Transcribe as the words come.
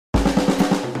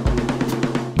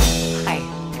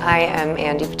I am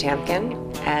Andi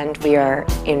Potamkin, and we are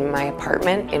in my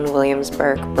apartment in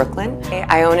Williamsburg, Brooklyn.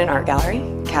 I own an art gallery,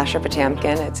 Kasher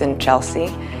Potamkin. It's in Chelsea,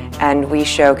 and we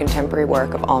show contemporary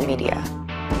work of all media.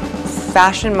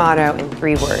 Fashion motto in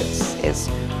 3 words is,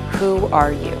 who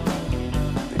are you?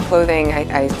 Clothing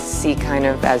I see kind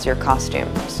of as your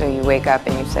costume. So you wake up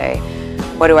and you say,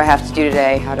 what do I have to do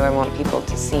today? How do I want people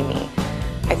to see me?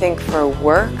 I think for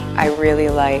work, I really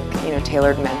like,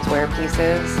 tailored menswear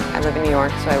pieces. I live in New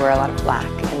York, so I wear a lot of black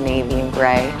and navy and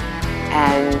gray,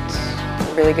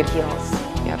 and really good heels.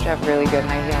 You have to have really good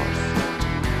high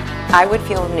heels. I would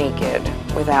feel naked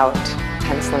without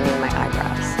penciling in my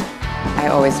eyebrows. I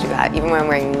always do that. Even when I'm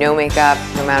wearing no makeup,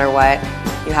 no matter what,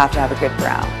 you have to have a good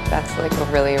brow. That's like a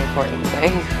really important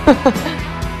thing.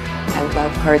 I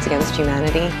love Cards Against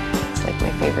Humanity. It's like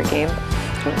my favorite game.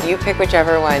 You pick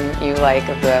whichever one you like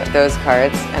of those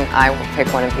cards, and I will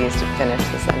pick one of these to finish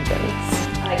the sentence.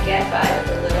 I get by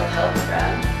with a little help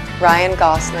from Ryan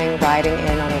Gosling riding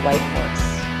in on a white horse.